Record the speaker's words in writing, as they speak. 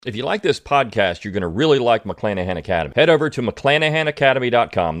If you like this podcast, you're going to really like McClanahan Academy. Head over to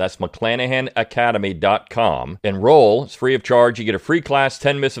McClanahanacademy.com. That's McClanahanacademy.com. Enroll. It's free of charge. You get a free class,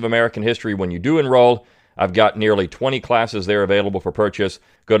 10 Myths of American History when you do enroll. I've got nearly 20 classes there available for purchase.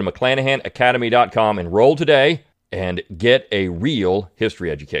 Go to McClanahanacademy.com, enroll today, and get a real history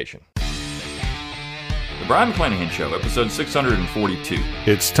education. The Brian McClanahan Show, episode 642.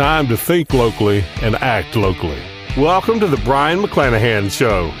 It's time to think locally and act locally. Welcome to the Brian McClanahan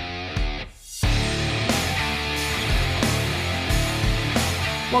Show.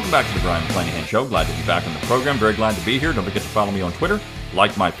 Welcome back to the Brian McClanahan Show. Glad to be back on the program. Very glad to be here. Don't forget to follow me on Twitter,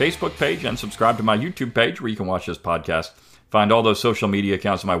 like my Facebook page, and subscribe to my YouTube page where you can watch this podcast. Find all those social media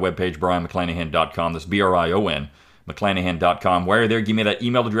accounts on my webpage, BrianMcClanahan.com. That's BRION, McClanahan.com. While you're there, give me that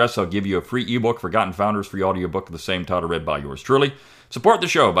email address. I'll give you a free ebook, Forgotten Founders, free audiobook of the same title, read by yours truly. Support the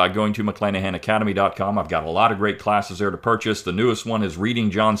show by going to McClanahanacademy.com. I've got a lot of great classes there to purchase. The newest one is Reading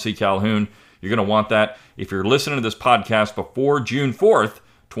John C. Calhoun. You're going to want that. If you're listening to this podcast before June 4th,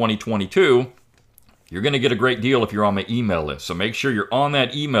 2022, you're going to get a great deal if you're on my email list. So make sure you're on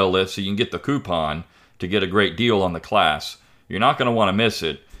that email list so you can get the coupon to get a great deal on the class. You're not going to want to miss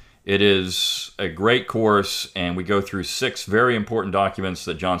it. It is a great course, and we go through 6 very important documents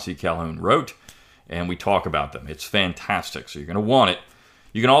that John C. Calhoun wrote, and we talk about them. It's fantastic, so you're going to want it.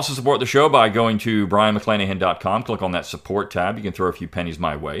 You can also support the show by going to BrianMcClanahan.com. Click on that support tab. You can throw a few pennies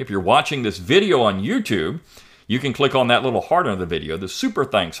my way. If you're watching this video on YouTube, you can click on that little heart under the video, the super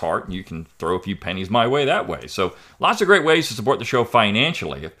thanks heart, and you can throw a few pennies my way that way. So lots of great ways to support the show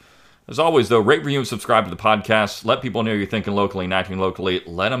financially. As always, though, rate, review, and subscribe to the podcast. Let people know you're thinking locally and acting locally.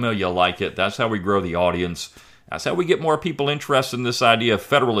 Let them know you like it. That's how we grow the audience. That's how we get more people interested in this idea of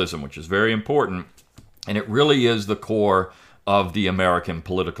federalism, which is very important. And it really is the core of the American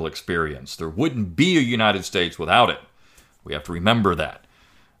political experience. There wouldn't be a United States without it. We have to remember that.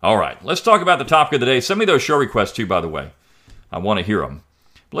 All right, let's talk about the topic of the day. Send me those show requests too, by the way. I want to hear them.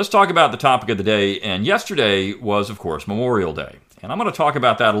 But let's talk about the topic of the day. And yesterday was, of course, Memorial Day. And I'm going to talk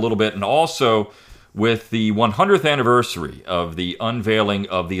about that a little bit, and also with the 100th anniversary of the unveiling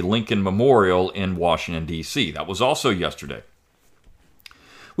of the Lincoln Memorial in Washington, D.C. That was also yesterday.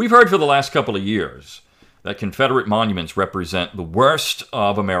 We've heard for the last couple of years that Confederate monuments represent the worst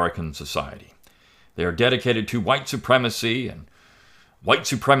of American society. They are dedicated to white supremacy and white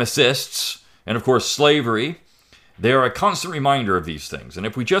supremacists, and of course slavery. They are a constant reminder of these things. And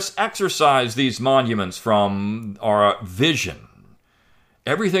if we just exercise these monuments from our vision,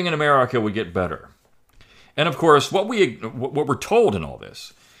 everything in America would get better. And of course, what we're told in all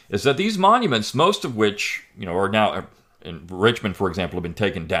this is that these monuments, most of which, are now in Richmond, for example, have been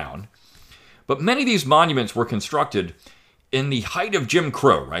taken down. But many of these monuments were constructed in the height of Jim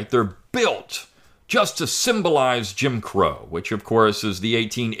Crow, right? They're built just to symbolize Jim Crow, which of course is the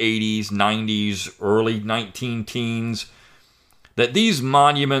 1880s, 90s, early 19-teens. That these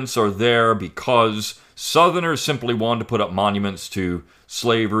monuments are there because Southerners simply wanted to put up monuments to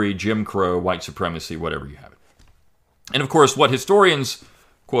slavery, Jim Crow, white supremacy, whatever you have it. And of course, what historians,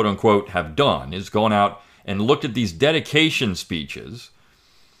 quote unquote, have done is gone out and looked at these dedication speeches,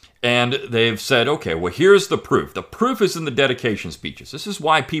 and they've said, okay, well, here's the proof. The proof is in the dedication speeches. This is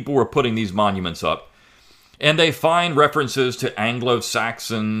why people were putting these monuments up. And they find references to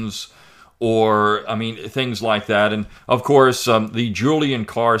Anglo-Saxons or, things like that. And, of course, the Julian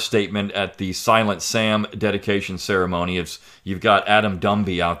Carr statement at the Silent Sam dedication ceremony is, you've got Adam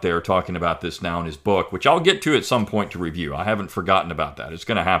Dumby out there talking about this now in his book, which I'll get to at some point to review. I haven't forgotten about that. It's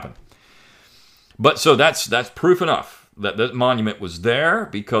going to happen. But so that's proof enough that that monument was there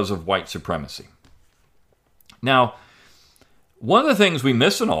because of white supremacy. Now, one of the things we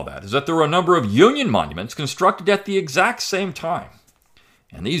miss in all that is that there were a number of Union monuments constructed at the exact same time.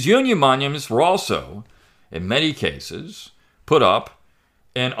 And these Union monuments were also, in many cases, put up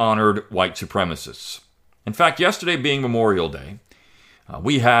and honored white supremacists. In fact, yesterday being Memorial Day,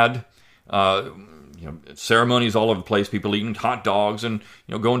 we had ceremonies all over the place, people eating hot dogs and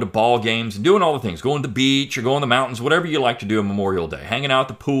going to ball games and doing all the things, going to the beach or going to the mountains, whatever you like to do on Memorial Day, hanging out at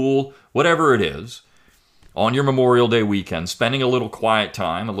the pool, whatever it is, on your Memorial Day weekend, spending a little quiet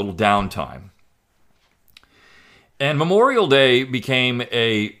time, a little downtime. And Memorial Day became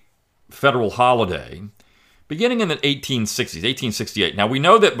a federal holiday beginning in the 1860s, 1868. Now, we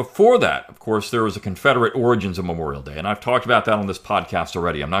know that before that, of course, there was a Confederate origins of Memorial Day, and I've talked about that on this podcast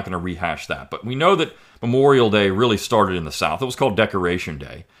already. I'm not going to rehash that, but we know that Memorial Day really started in the South. It was called Decoration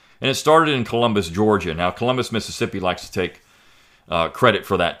Day, and it started in Columbus, Georgia. Now, Columbus, Mississippi likes to take credit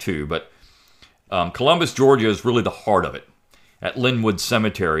for that too, but Columbus, Georgia is really the heart of it. At Linwood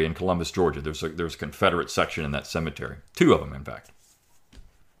Cemetery in Columbus, Georgia, there's a Confederate section in that cemetery. 2 of them, in fact.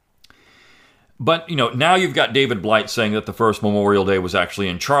 But, now you've got David Blight saying that the first Memorial Day was actually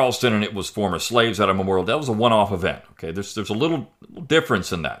in Charleston and it was former slaves at a Memorial Day. That was a one-off event, okay? There's a little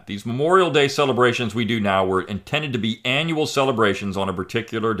difference in that. These Memorial Day celebrations we do now were intended to be annual celebrations on a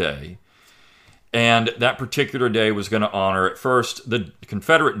particular day. And that particular day was going to honor, at first, the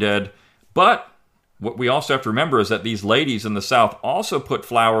Confederate dead. But what we also have to remember is that these ladies in the South also put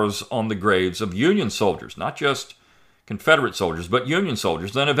flowers on the graves of Union soldiers, not just Confederate soldiers, but Union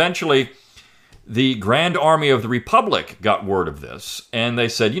soldiers. Then eventually, the Grand Army of the Republic got word of this, and they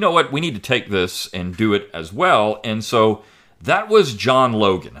said, you know what, we need to take this and do it as well. And so that was John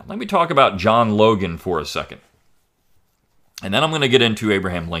Logan. Now, let me talk about John Logan for a second. And then I'm going to get into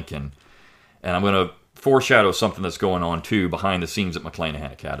Abraham Lincoln, and I'm going to foreshadow something that's going on, too, behind the scenes at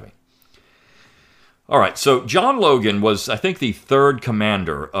McClanahan Academy. All right, so John Logan was, I think, the third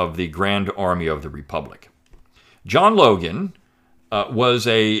commander of the Grand Army of the Republic. John Logan was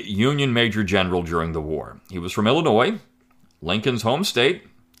a Union Major General during the war. He was from Illinois, Lincoln's home state,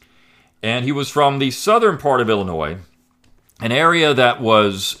 and he was from the southern part of Illinois, an area that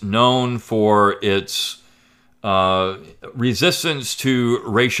was known for its resistance to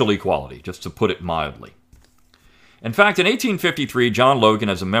racial equality, just to put it mildly. In fact, in 1853, John Logan,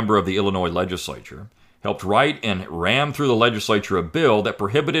 as a member of the Illinois legislature, helped write and ram through the legislature a bill that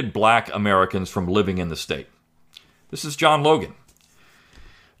prohibited black Americans from living in the state. This is John Logan.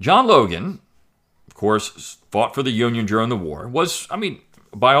 John Logan, of course, fought for the Union during the war, was,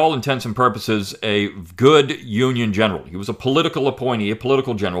 by all intents and purposes, a good Union general. He was a political appointee, a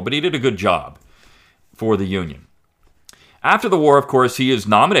political general, but he did a good job for the Union. After the war, of course, he is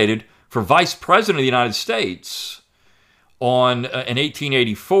nominated for Vice President of the United States in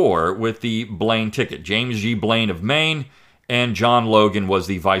 1884 with the Blaine ticket. James G. Blaine of Maine, and John Logan was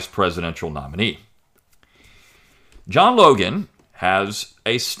the vice presidential nominee. John Logan has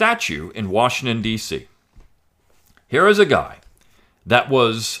a statue in Washington, D.C. Here is a guy that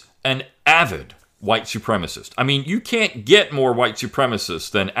was an avid white supremacist. You can't get more white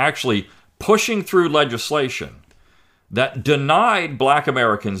supremacists than actually pushing through legislation that denied black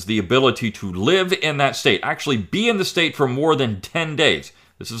Americans the ability to live in that state, actually be in the state for more than 10 days.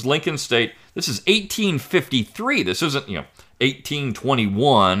 This is Lincoln State. This is 1853. This isn't,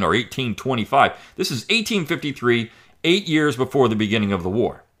 1821 or 1825. This is 1853, 8 years before the beginning of the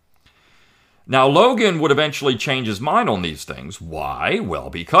war. Now, Logan would eventually change his mind on these things. Why? Well,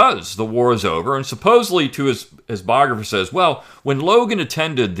 because the war is over, and supposedly, to his biographer says, well, when Logan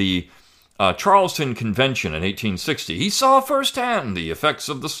attended the Charleston Convention in 1860, he saw firsthand the effects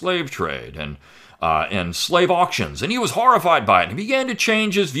of the slave trade and slave auctions, and he was horrified by it, and he began to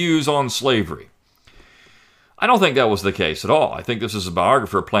change his views on slavery. I don't think that was the case at all. I think this is a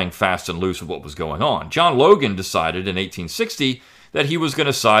biographer playing fast and loose with what was going on. John Logan decided in 1860 that he was going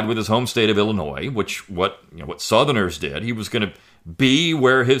to side with his home state of Illinois, which what Southerners did. He was going to be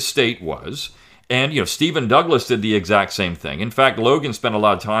where his state was. And, Stephen Douglas did the exact same thing. In fact, Logan spent a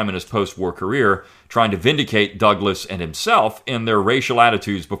lot of time in his post-war career trying to vindicate Douglas and himself in their racial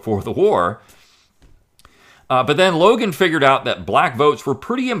attitudes before the war. But then Logan figured out that black votes were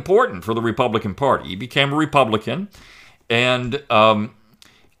pretty important for the Republican Party. He became a Republican and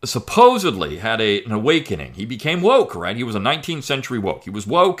supposedly had an awakening. He became woke, right? He was a 19th century woke. He was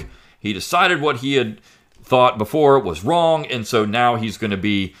woke. He decided what he had thought before was wrong, and so now he's going to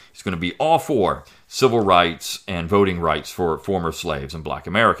be all for civil rights and voting rights for former slaves and black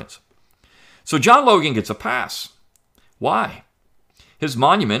Americans. So John Logan gets a pass. Why? His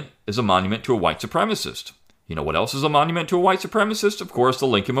monument is a monument to a white supremacist. You know what else is a monument to a white supremacist? Of course, the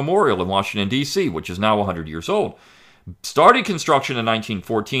Lincoln Memorial in Washington, D.C., which is now 100 years old. Started construction in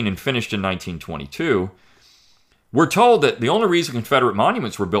 1914 and finished in 1922. We're told that the only reason Confederate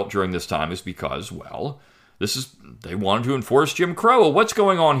monuments were built during this time is because, well, they wanted to enforce Jim Crow. Well, what's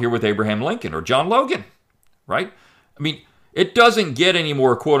going on here with Abraham Lincoln or John Logan, right? It doesn't get any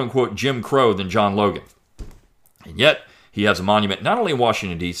more quote-unquote Jim Crow than John Logan. And yet, he has a monument not only in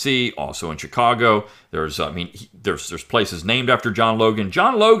Washington, D.C., also in Chicago. There's places named after John Logan.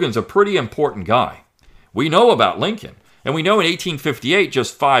 John Logan's a pretty important guy. We know about Lincoln. And we know in 1858,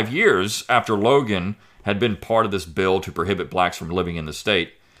 just 5 years after Logan had been part of this bill to prohibit blacks from living in the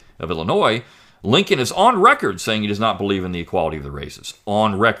state of Illinois, Lincoln is on record saying he does not believe in the equality of the races.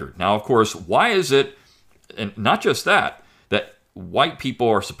 On record. Now, of course, why is it, and not just that white people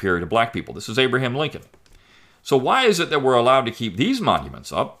are superior to black people? This is Abraham Lincoln. So why is it that we're allowed to keep these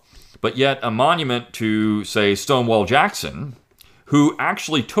monuments up, but yet a monument to, say, Stonewall Jackson, who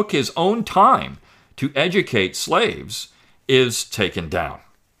actually took his own time to educate slaves, is taken down?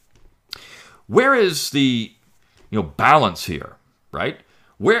 Where is the balance here, right?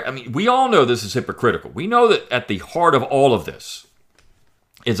 We all know this is hypocritical. We know that at the heart of all of this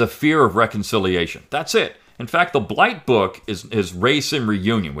is a fear of reconciliation. That's it. In fact, the Blight book is Race and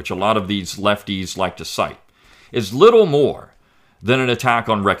Reunion, which a lot of these lefties like to cite, is little more than an attack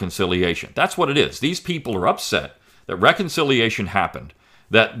on reconciliation. That's what it is. These people are upset that reconciliation happened,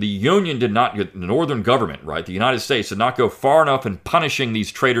 that the Union did not, the Northern government, right, the United States did not go far enough in punishing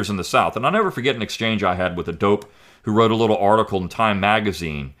these traitors in the South. And I'll never forget an exchange I had with a dope who wrote a little article in Time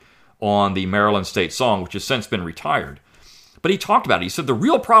magazine on the Maryland State Song, which has since been retired. But he talked about it. He said the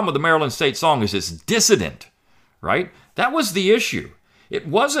real problem with the Maryland State Song is it's dissident, right? That was the issue. It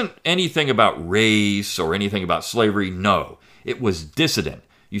wasn't anything about race or anything about slavery. No, it was dissident.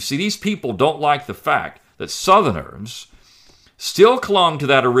 You see, these people don't like the fact that Southerners still clung to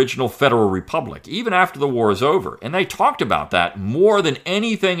that original Federal Republic, even after the war is over. And they talked about that more than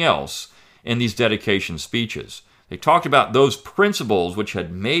anything else in these dedication speeches. They talked about those principles which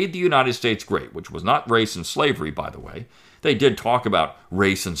had made the United States great, which was not race and slavery, by the way. They did talk about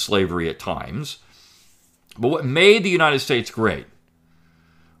race and slavery at times. But what made the United States great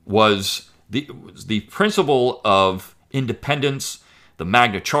was the principle of independence, the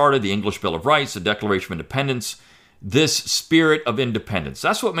Magna Charta, the English Bill of Rights, the Declaration of Independence, this spirit of independence.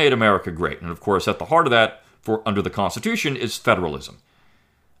 That's what made America great. And of course, at the heart of that, under the Constitution, is federalism.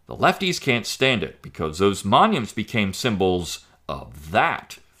 The lefties can't stand it because those monuments became symbols of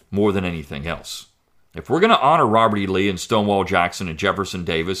that more than anything else. If we're going to honor Robert E. Lee and Stonewall Jackson and Jefferson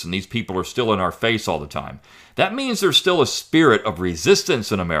Davis, and these people are still in our face all the time, that means there's still a spirit of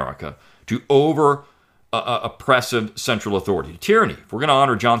resistance in America to oppressive central authority, tyranny. If we're going to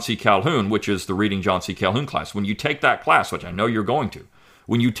honor John C. Calhoun, which is the Reading John C. Calhoun class, when you take that class, which I know you're going to,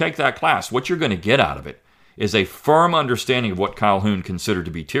 when you take that class, what you're going to get out of it is a firm understanding of what Calhoun considered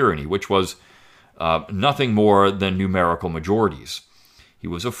to be tyranny, which was nothing more than numerical majorities. He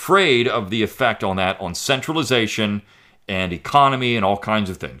was afraid of the effect on that, on centralization and economy and all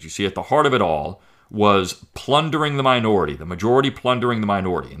kinds of things. You see, at the heart of it all was plundering the minority, the majority plundering the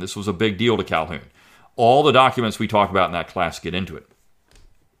minority. And this was a big deal to Calhoun. All the documents we talk about in that class get into it.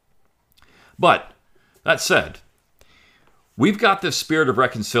 But, that said, we've got this spirit of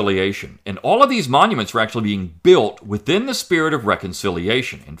reconciliation, and all of these monuments are actually being built within the spirit of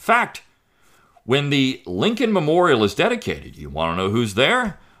reconciliation. In fact, when the Lincoln Memorial is dedicated, you want to know who's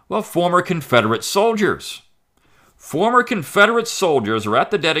there? Well, former Confederate soldiers. Former Confederate soldiers are at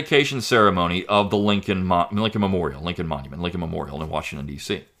the dedication ceremony of the Lincoln Memorial in Washington,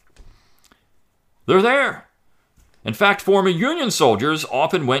 D.C. They're there. In fact, former Union soldiers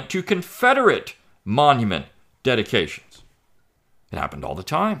often went to Confederate monument dedications. It happened all the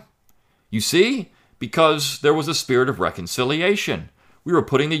time. You see, because there was a spirit of reconciliation. We were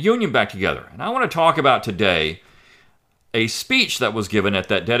putting the Union back together. And I want to talk about today a speech that was given at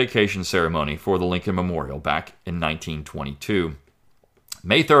that dedication ceremony for the Lincoln Memorial back in 1922.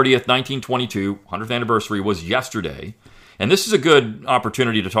 May 30th, 1922, 100th anniversary was yesterday. And this is a good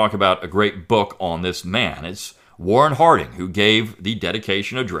opportunity to talk about a great book on this man. It's Warren Harding, who gave the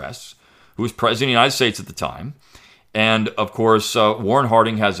dedication address, who was president of the United States at the time. And, of course, Warren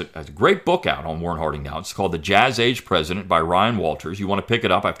Harding has a great book out on Warren Harding now. It's called The Jazz Age President by Ryan Walters. You want to pick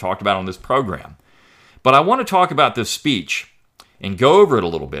it up. I've talked about it on this program. But I want to talk about this speech and go over it a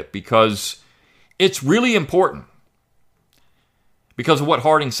little bit because it's really important because of what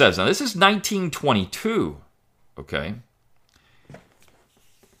Harding says. Now, this is 1922, okay?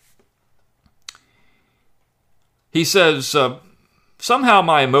 He says, somehow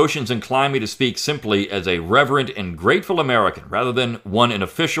my emotions incline me to speak simply as a reverent and grateful American rather than one in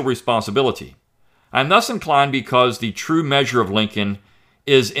official responsibility. I am thus inclined because the true measure of Lincoln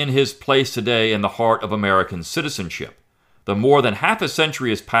is in his place today in the heart of American citizenship. The more than half a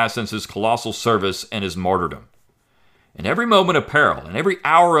century has passed since his colossal service and his martyrdom. In every moment of peril, in every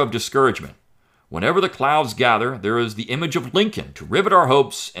hour of discouragement, whenever the clouds gather, there is the image of Lincoln to rivet our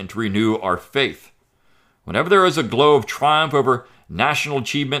hopes and to renew our faith. Whenever there is a glow of triumph over national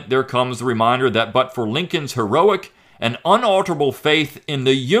achievement, there comes the reminder that but for Lincoln's heroic and unalterable faith in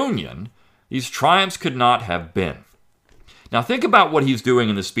the Union, these triumphs could not have been. Now think about what he's doing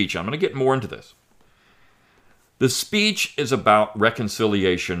in the speech. I'm going to get more into this. The speech is about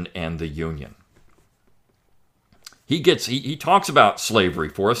reconciliation and the Union. He talks about slavery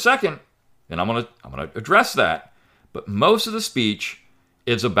for a second, and I'm going to address that. But most of the speech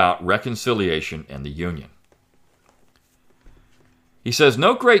is about reconciliation and the Union. He says,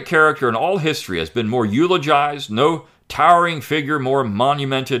 no great character in all history has been more eulogized, no towering figure more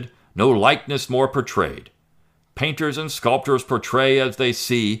monumented, no likeness more portrayed. Painters and sculptors portray as they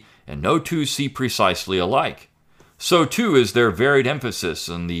see, and no two see precisely alike. So too is their varied emphasis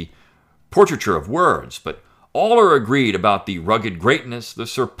on the portraiture of words, but all are agreed about the rugged greatness, the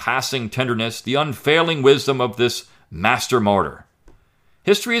surpassing tenderness, the unfailing wisdom of this master martyr.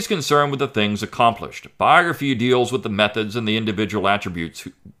 History is concerned with the things accomplished. Biography deals with the methods and the individual attributes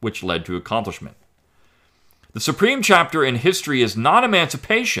which led to accomplishment. The supreme chapter in history is not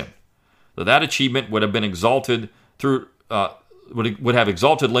emancipation, though that achievement would have been exalted would have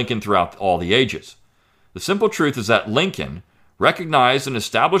exalted Lincoln throughout all the ages. The simple truth is that Lincoln, recognized an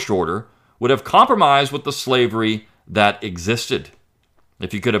established order, would have compromised with the slavery that existed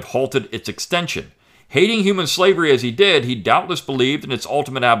if he could have halted its extension. Hating human slavery as he did, he doubtless believed in its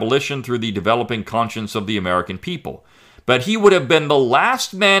ultimate abolition through the developing conscience of the American people. But he would have been the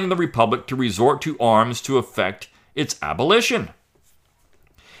last man in the Republic to resort to arms to effect its abolition.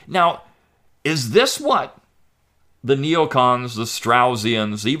 Now, is this what the neocons, the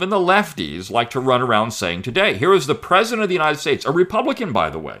Straussians, even the lefties like to run around saying today? Here is the President of the United States, a Republican, by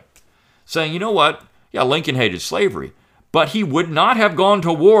the way, saying, you know what? Yeah, Lincoln hated slavery, but he would not have gone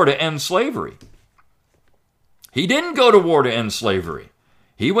to war to end slavery. He didn't go to war to end slavery.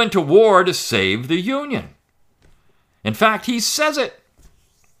 He went to war to save the Union. In fact, he says it.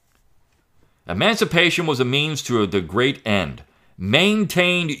 Emancipation was a means to the great end,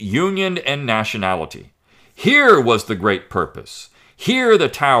 maintained union and nationality. Here was the great purpose. Here the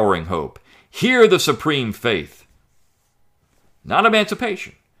towering hope. Here the supreme faith. Not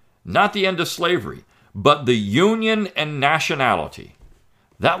emancipation, not the end of slavery, but the union and nationality.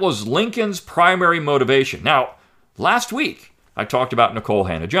 That was Lincoln's primary motivation. Now, last week, I talked about Nicole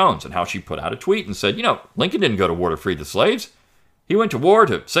Hannah-Jones and how she put out a tweet and said, Lincoln didn't go to war to free the slaves. He went to war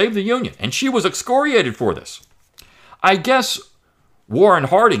to save the Union, and she was excoriated for this. I guess Warren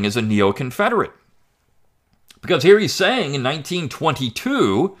Harding is a neo-Confederate. Because here he's saying in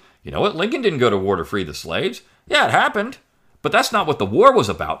 1922, Lincoln didn't go to war to free the slaves. Yeah, it happened. But that's not what the war was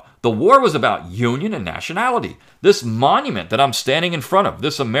about. The war was about union and nationality. This monument that I'm standing in front of,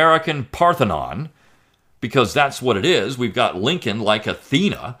 this American Parthenon, because that's what it is. We've got Lincoln like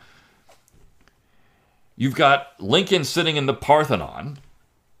Athena. You've got Lincoln sitting in the Parthenon,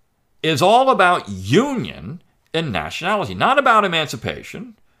 is all about union and nationality. Not about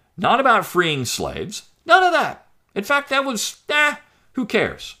emancipation, not about freeing slaves, none of that. In fact, that was, who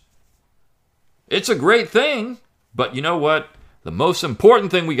cares? It's a great thing, but you know what? The most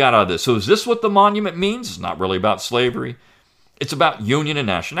important thing we got out of this, so is this what the monument means? It's not really about slavery. It's about union and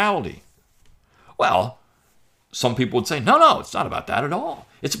nationality. Well, some people would say, no, it's not about that at all.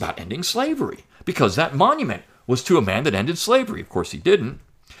 It's about ending slavery, because that monument was to a man that ended slavery. Of course, he didn't.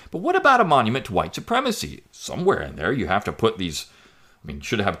 But what about a monument to white supremacy? Somewhere in there, you have to put these, you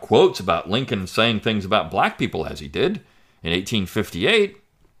should have quotes about Lincoln saying things about black people as he did in 1858.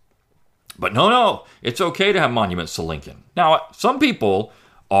 But no, it's okay to have monuments to Lincoln. Now, some people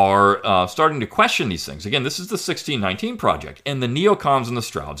are starting to question these things. Again, this is the 1619 Project, and the neocons and the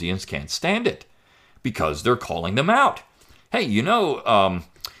Straussians can't stand it because they're calling them out. Hey,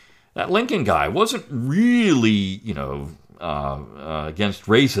 that Lincoln guy wasn't really, against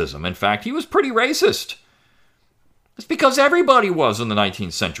racism. In fact, he was pretty racist. It's because everybody was in the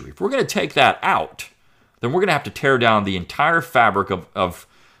 19th century. If we're going to take that out, then we're going to have to tear down the entire fabric of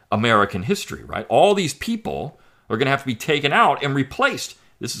American history, right? All these people are going to have to be taken out and replaced.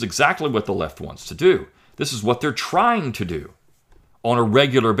 This is exactly what the left wants to do. This is what they're trying to do on a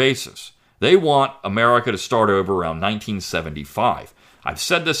regular basis. They want America to start over around 1975. I've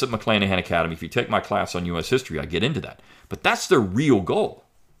said this at McClanahan Academy. If you take my class on U.S. history, I get into that. But that's their real goal.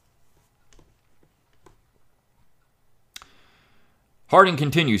 Harding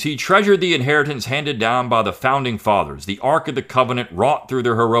continues, he treasured the inheritance handed down by the founding fathers, the Ark of the Covenant wrought through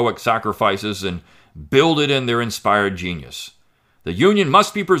their heroic sacrifices and builded in their inspired genius. The Union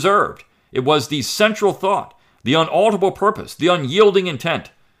must be preserved. It was the central thought, the unalterable purpose, the unyielding intent,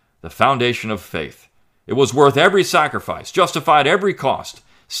 the foundation of faith. It was worth every sacrifice, justified every cost,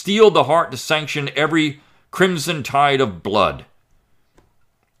 steeled the heart to sanction every crimson tide of blood.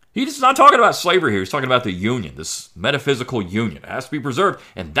 He's not talking about slavery here. He's talking about the Union, this metaphysical union. It has to be preserved,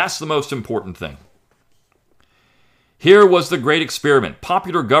 and that's the most important thing. Here was the great experiment,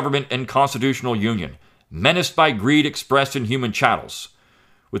 popular government and constitutional union, menaced by greed expressed in human chattels.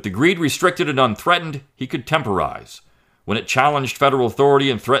 With the greed restricted and unthreatened, he could temporize. When it challenged federal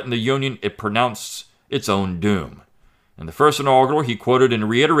authority and threatened the Union, it pronounced its own doom. In the first inaugural, he quoted and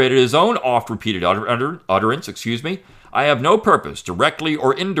reiterated his own oft-repeated utterance, I have no purpose, directly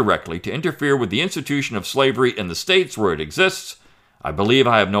or indirectly, to interfere with the institution of slavery in the states where it exists. I believe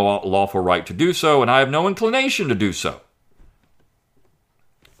I have no lawful right to do so, and I have no inclination to do so.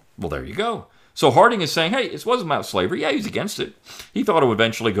 Well, there you go. So Harding is saying, hey, it wasn't about slavery. Yeah, he's against it. He thought it would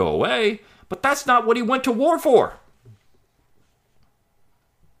eventually go away, but that's not what he went to war for.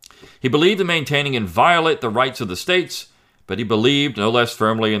 He believed in maintaining inviolate the rights of the states, but he believed no less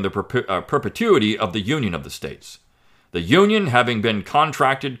firmly in the perpetuity of the union of the states. The union, having been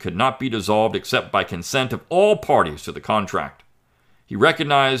contracted, could not be dissolved except by consent of all parties to the contract. He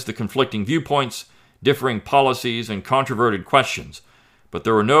recognized the conflicting viewpoints, differing policies, and controverted questions, but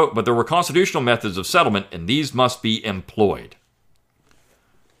there were constitutional methods of settlement, and these must be employed.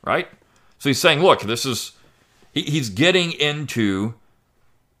 Right? So he's saying, look, he's getting into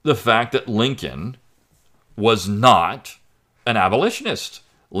the fact that Lincoln was not an abolitionist.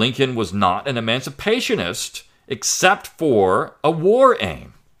 Lincoln was not an emancipationist, except for a war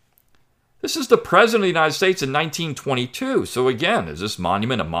aim. This is the President of the United States in 1922. So again, is this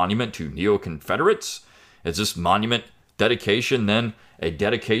monument a monument to neo-Confederates? Is this monument dedication then a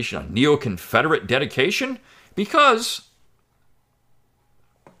neo-Confederate dedication? Because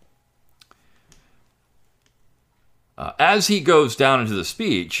as he goes down into the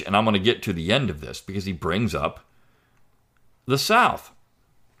speech, and I'm going to get to the end of this because he brings up the South.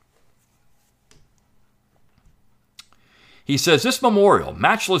 He says, this memorial,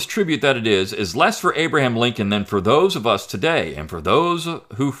 matchless tribute that it is less for Abraham Lincoln than for those of us today and for those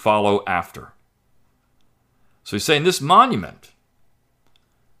who follow after. So he's saying this monument,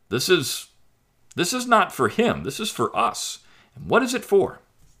 this is not for him, this is for us. And what is it for?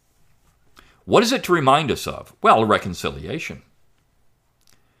 What is it to remind us of? Well, reconciliation.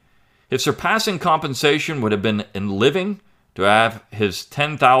 If surpassing compensation would have been in living, to have his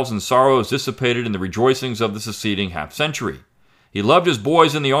 10,000 sorrows dissipated in the rejoicings of the succeeding half-century. He loved his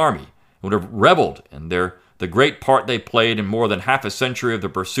boys in the army, and would have reveled in the great part they played in more than half a century of the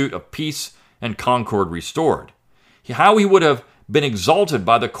pursuit of peace and concord restored. How he would have been exalted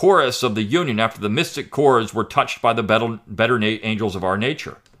by the chorus of the Union after the mystic chords were touched by the better angels of our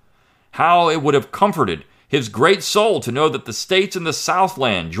nature. How it would have comforted his great soul to know that the states in the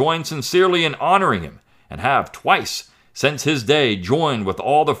Southland joined sincerely in honoring him, and have twice since his day joined with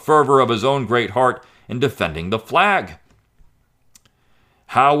all the fervor of his own great heart in defending the flag.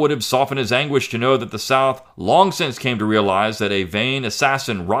 How would have softened his anguish to know that the South long since came to realize that a vain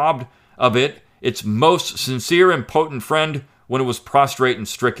assassin robbed of it its most sincere and potent friend when it was prostrate and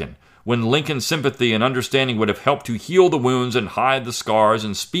stricken, when Lincoln's sympathy and understanding would have helped to heal the wounds and hide the scars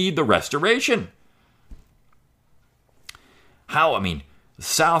and speed the restoration. The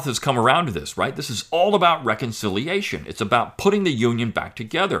South has come around to this, right? This is all about reconciliation. It's about putting the Union back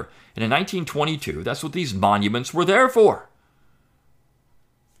together. And in 1922, that's what these monuments were there for.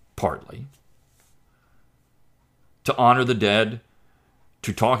 Partly. To honor the dead,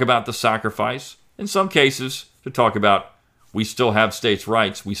 to talk about the sacrifice, in some cases, to talk about we still have states'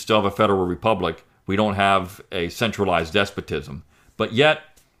 rights, we still have a federal republic, we don't have a centralized despotism. But yet,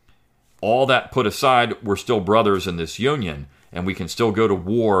 all that put aside, we're still brothers in this Union, and we can still go to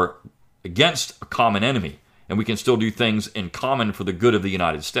war against a common enemy, and we can still do things in common for the good of the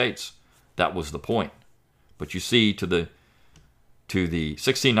United States. That was the point. But you see, to the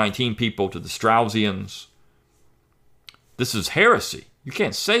 1619 people, to the Straussians, this is heresy. You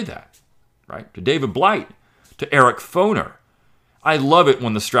can't say that, right? To David Blight, to Eric Foner. I love it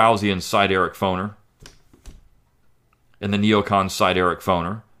when the Straussians cite Eric Foner and the neocons cite Eric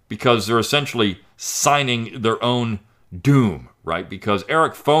Foner, because they're essentially signing their own doom, right? Because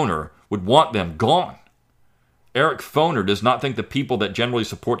Eric Foner would want them gone. Eric Foner does not think the people that generally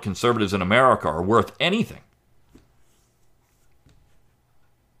support conservatives in America are worth anything.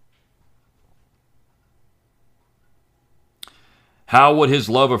 How would his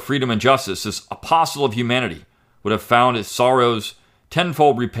love of freedom and justice, this apostle of humanity, would have found his sorrows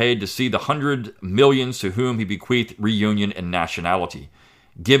tenfold repaid to see the 100 millions to whom he bequeathed reunion and nationality,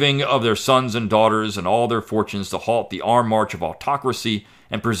 giving of their sons and daughters and all their fortunes to halt the armed march of autocracy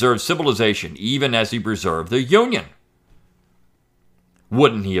and preserve civilization, even as he preserved the Union.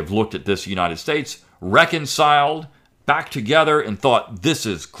 Wouldn't he have looked at this United States, reconciled, back together, and thought, this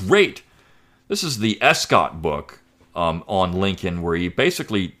is great? This is the Escott book on Lincoln, where he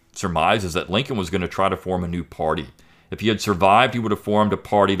basically surmises that Lincoln was going to try to form a new party. If he had survived, he would have formed a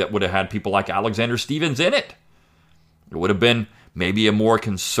party that would have had people like Alexander Stephens in it. It would have been maybe a more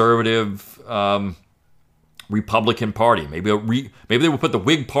conservative Republican Party. Maybe they would put the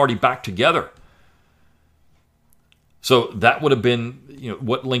Whig Party back together. So that would have been,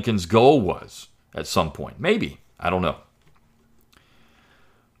 what Lincoln's goal was at some point. Maybe. I don't know.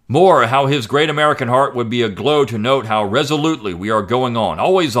 More, how his great American heart would be aglow to note how resolutely we are going on,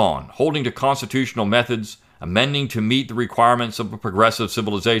 always on, holding to constitutional methods, amending to meet the requirements of a progressive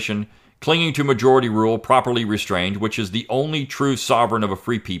civilization, clinging to majority rule, properly restrained, which is the only true sovereign of a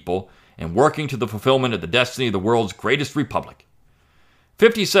free people, and working to the fulfillment of the destiny of the world's greatest republic.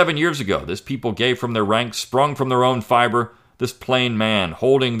 57 years ago, this people gave from their ranks, sprung from their own fiber, this plain man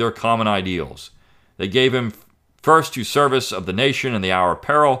holding their common ideals. They gave him first to service of the nation in the hour of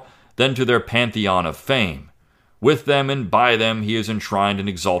peril, then to their pantheon of fame. With them and by them he is enshrined and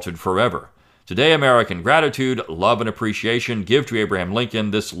exalted forever. Today, American gratitude, love, and appreciation give to Abraham Lincoln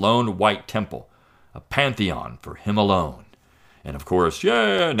this lone white temple, a pantheon for him alone. And of course,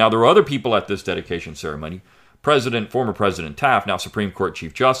 now there were other people at this dedication ceremony. Former President Taft, now Supreme Court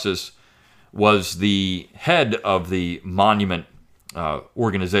Chief Justice, was the head of the monument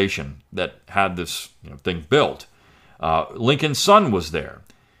organization that had this thing built. Lincoln's son was there,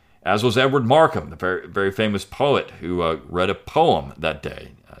 as was Edward Markham, the very, very famous poet who read a poem that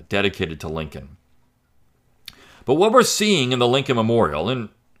day dedicated to Lincoln. But what we're seeing in the Lincoln Memorial, and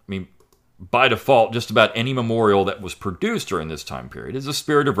by default, just about any memorial that was produced during this time period, is a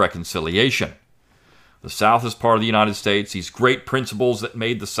spirit of reconciliation. The South is part of the United States. These great principles that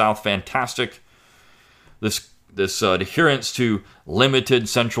made the South fantastic, this adherence to limited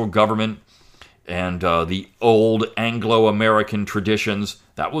central government and the old Anglo-American traditions,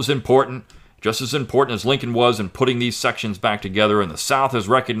 that was important, just as important as Lincoln was in putting these sections back together. And the South has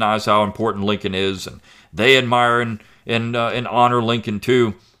recognized how important Lincoln is, and they admire and honor Lincoln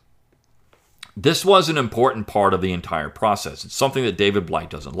too. This was an important part of the entire process. It's something that David Blight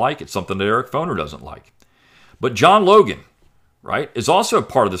doesn't like. It's something that Eric Foner doesn't like. But John Logan, right, is also a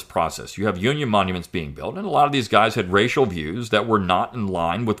part of this process. You have Union monuments being built, and a lot of these guys had racial views that were not in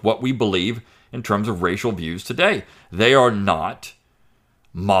line with what we believe in terms of racial views today. They are not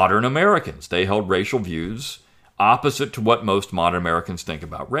modern Americans. They held racial views opposite to what most modern Americans think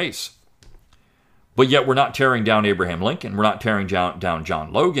about race. But yet we're not tearing down Abraham Lincoln. We're not tearing down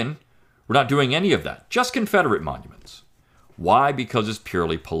John Logan. We're not doing any of that. Just Confederate monuments. Why? Because it's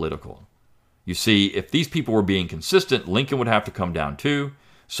purely political. You see, if these people were being consistent, Lincoln would have to come down too.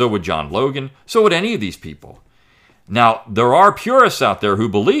 So would John Logan. So would any of these people. Now, there are purists out there who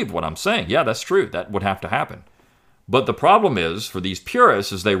believe what I'm saying. Yeah, that's true. That would have to happen. But the problem is, for these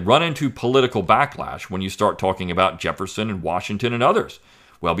purists, is they run into political backlash when you start talking about Jefferson and Washington and others.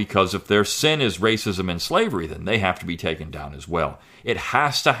 Well, because if their sin is racism and slavery, then they have to be taken down as well. It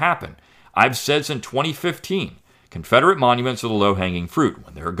has to happen. I've said since 2015, Confederate monuments are the low-hanging fruit.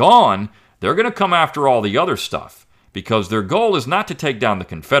 When they're gone, they're going to come after all the other stuff, because their goal is not to take down the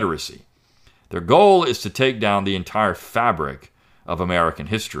Confederacy. Their goal is to take down the entire fabric of American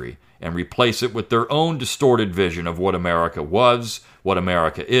history and replace it with their own distorted vision of what America was, what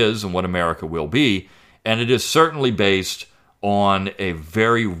America is, and what America will be. And it is certainly based on a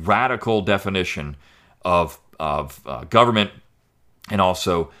very radical definition of government and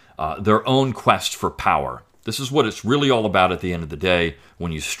also their own quest for power. This is what it's really all about at the end of the day.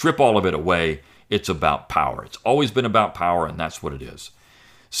 When you strip all of it away, it's about power. It's always been about power, and that's what it is.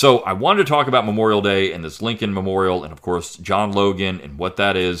 So I wanted to talk about Memorial Day and this Lincoln Memorial and, of course, John Logan and what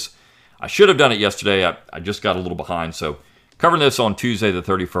that is. I should have done it yesterday. I just got a little behind. So covering this on Tuesday, the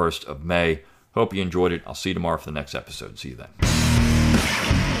 31st of May. Hope you enjoyed it. I'll see you tomorrow for the next episode. See you then.